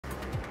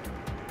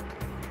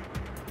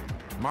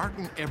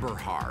Martin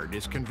Eberhard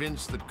is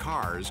convinced that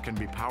cars can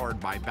be powered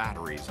by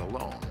batteries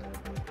alone.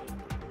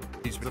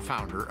 He's the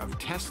founder of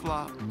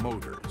Tesla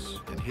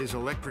Motors, and his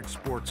electric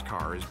sports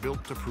car is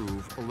built to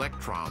prove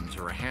electrons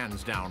are a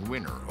hands-down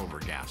winner over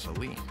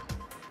gasoline.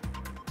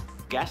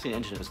 Gasoline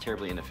engine is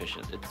terribly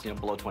inefficient. It's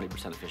below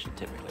 20% efficient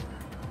typically.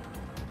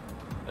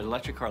 An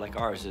electric car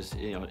like ours is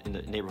in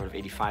the neighborhood of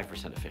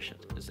 85%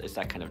 efficient. It's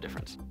that kind of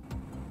difference.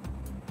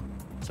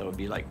 So it'd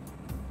be like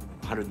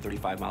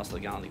 135 miles to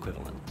the gallon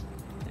equivalent.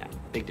 Yeah,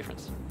 big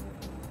difference.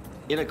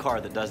 In a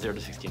car that does 0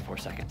 to 60 in 4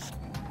 seconds.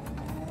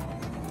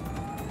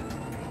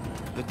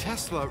 The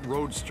Tesla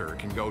Roadster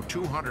can go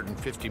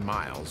 250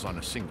 miles on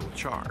a single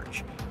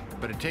charge,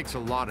 but it takes a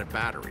lot of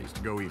batteries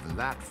to go even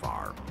that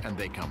far, and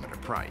they come at a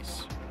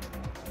price.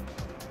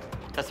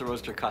 Tesla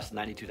Roadster costs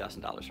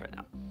 $92,000 right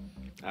now.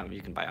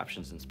 You can buy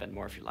options and spend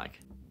more if you like.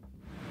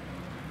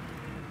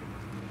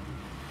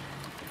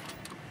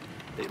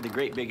 The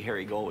great big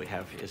hairy goal we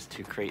have is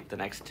to create the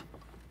next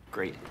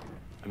great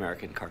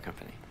American car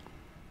company.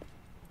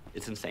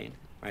 It's insane,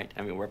 right?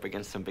 I mean, we're up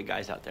against some big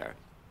guys out there.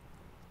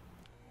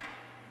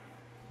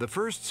 The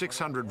first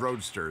 600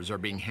 Roadsters are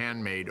being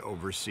handmade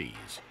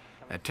overseas.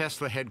 At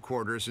Tesla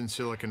headquarters in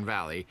Silicon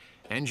Valley,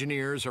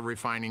 engineers are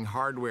refining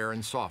hardware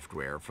and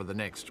software for the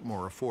next,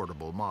 more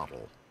affordable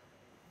model.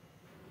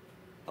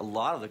 A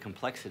lot of the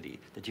complexity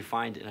that you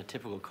find in a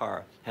typical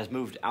car has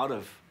moved out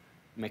of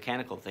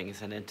mechanical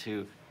things and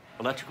into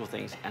electrical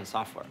things and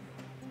software.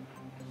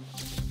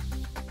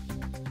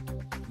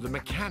 The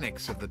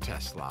mechanics of the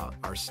Tesla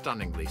are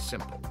stunningly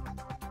simple.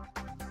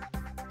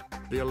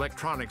 The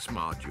electronics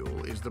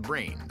module is the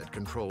brain that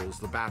controls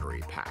the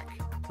battery pack,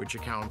 which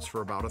accounts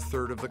for about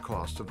 1/3 of the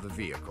cost of the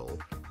vehicle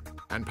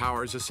and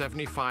powers a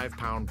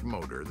 75-pound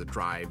motor that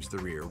drives the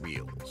rear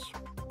wheels.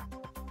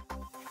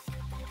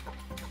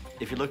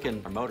 If you look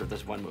in our motor,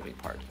 there's one moving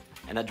part,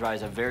 and that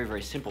drives a very,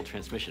 very simple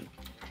transmission.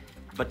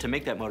 But to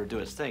make that motor do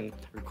its thing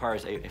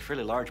requires a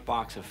fairly large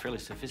box of fairly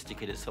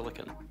sophisticated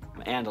silicon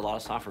and a lot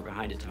of software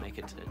behind it to make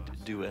it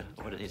do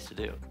what it needs to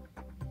do.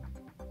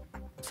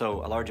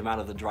 So a large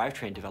amount of the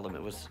drivetrain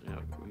development was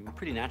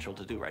pretty natural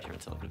to do right here in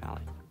Silicon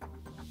Valley.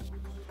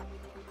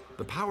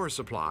 The power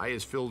supply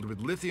is filled with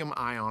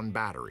lithium-ion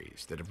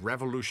batteries that have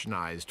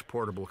revolutionized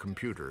portable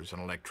computers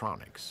and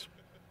electronics.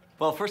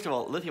 Well, first of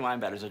all,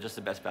 lithium-ion batteries are just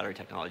the best battery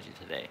technology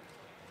today.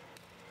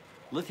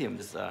 Lithium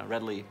is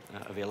readily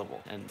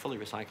available and fully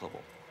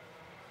recyclable.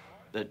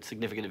 The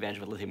significant advantage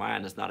with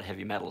lithium-ion is not a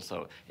heavy metal,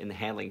 so in the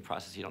handling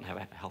process, you don't have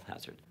a health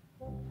hazard.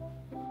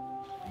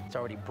 It's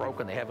already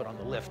broken. They have it on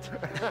the lift.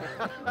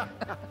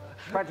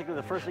 Practically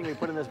the first thing we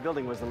put in this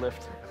building was the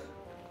lift.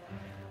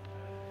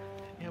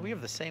 Yeah, we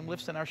have the same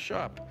lifts in our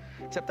shop,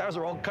 except ours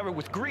are all covered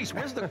with grease.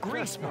 Where's the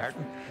grease,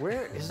 Martin?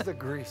 Where is the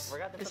grease?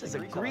 This is a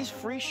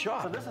grease-free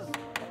shop. So this is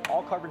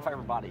all carbon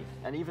fiber body,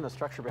 and even the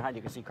structure behind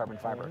you can see carbon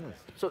fiber.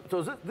 So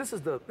this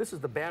is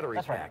the battery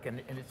That's right. pack,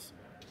 and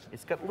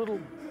it's got little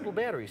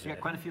batteries. You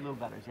got quite a few little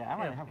batteries. Yeah, I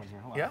might have one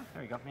here. Hold on. Yeah?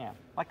 There you go. Yeah,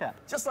 like that.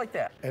 Just like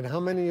that. And how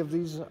many of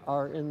these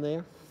are in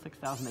there?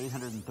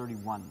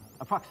 6,831,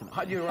 approximately.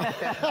 How do you round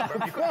that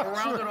number? You could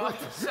round it off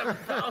to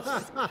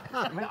 7,000.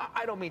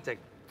 I don't mean to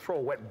throw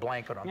a wet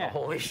blanket on the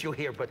whole issue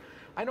here, but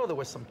I know there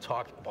was some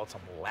talk about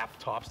some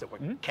laptops that were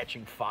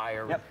catching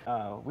fire.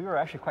 Yep. We were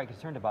actually quite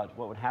concerned about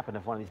what would happen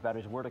if one of these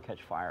batteries were to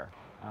catch fire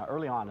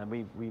early on, and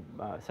we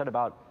set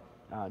about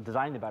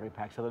designing the battery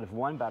pack so that if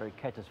one battery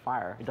catches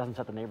fire, it doesn't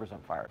set the neighbors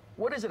on fire.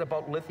 What is it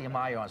about lithium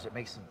ions that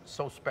makes them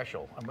so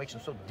special and makes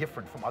them so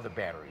different from other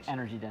batteries?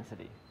 Energy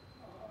density.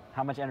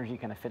 How much energy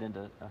can it fit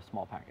into a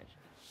small package?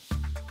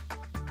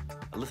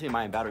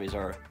 Lithium-ion batteries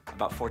are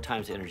about 4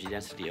 times the energy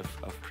density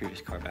of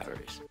previous car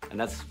batteries. And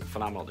that's a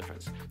phenomenal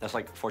difference. That's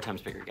like 4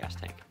 times bigger gas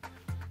tank.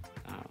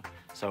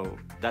 So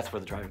that's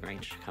where the driving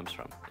range comes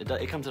from.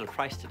 It comes at a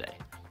price today.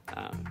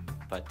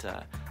 But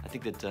I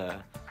think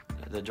that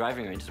the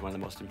driving range is one of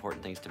the most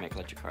important things to make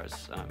electric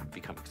cars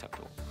become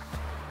acceptable.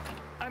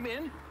 I'm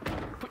in.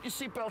 Put your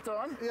seatbelt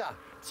on. Yeah.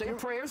 Say your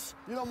prayers.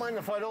 You don't mind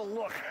if I don't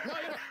look.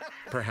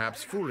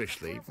 Perhaps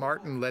foolishly,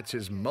 Martin lets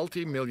his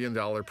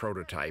multi-million-dollar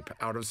prototype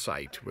out of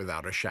sight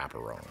without a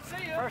chaperone.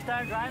 First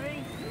time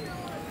driving?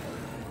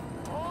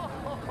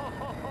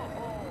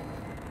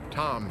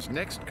 Tom's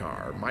next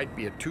car might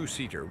be a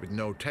 2-seater with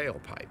no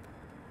tailpipe,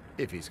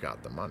 if he's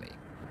got the money.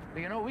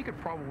 You know, we could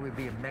probably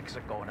be in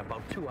Mexico in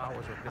about 2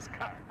 hours with this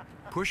car.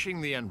 Pushing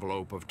the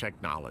envelope of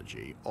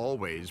technology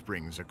always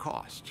brings a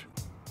cost.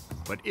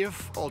 But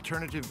if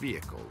alternative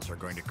vehicles are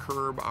going to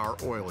curb our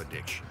oil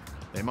addiction,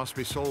 they must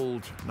be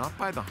sold not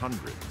by the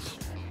hundreds,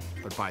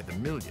 but by the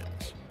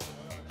millions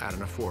at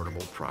an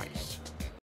affordable price.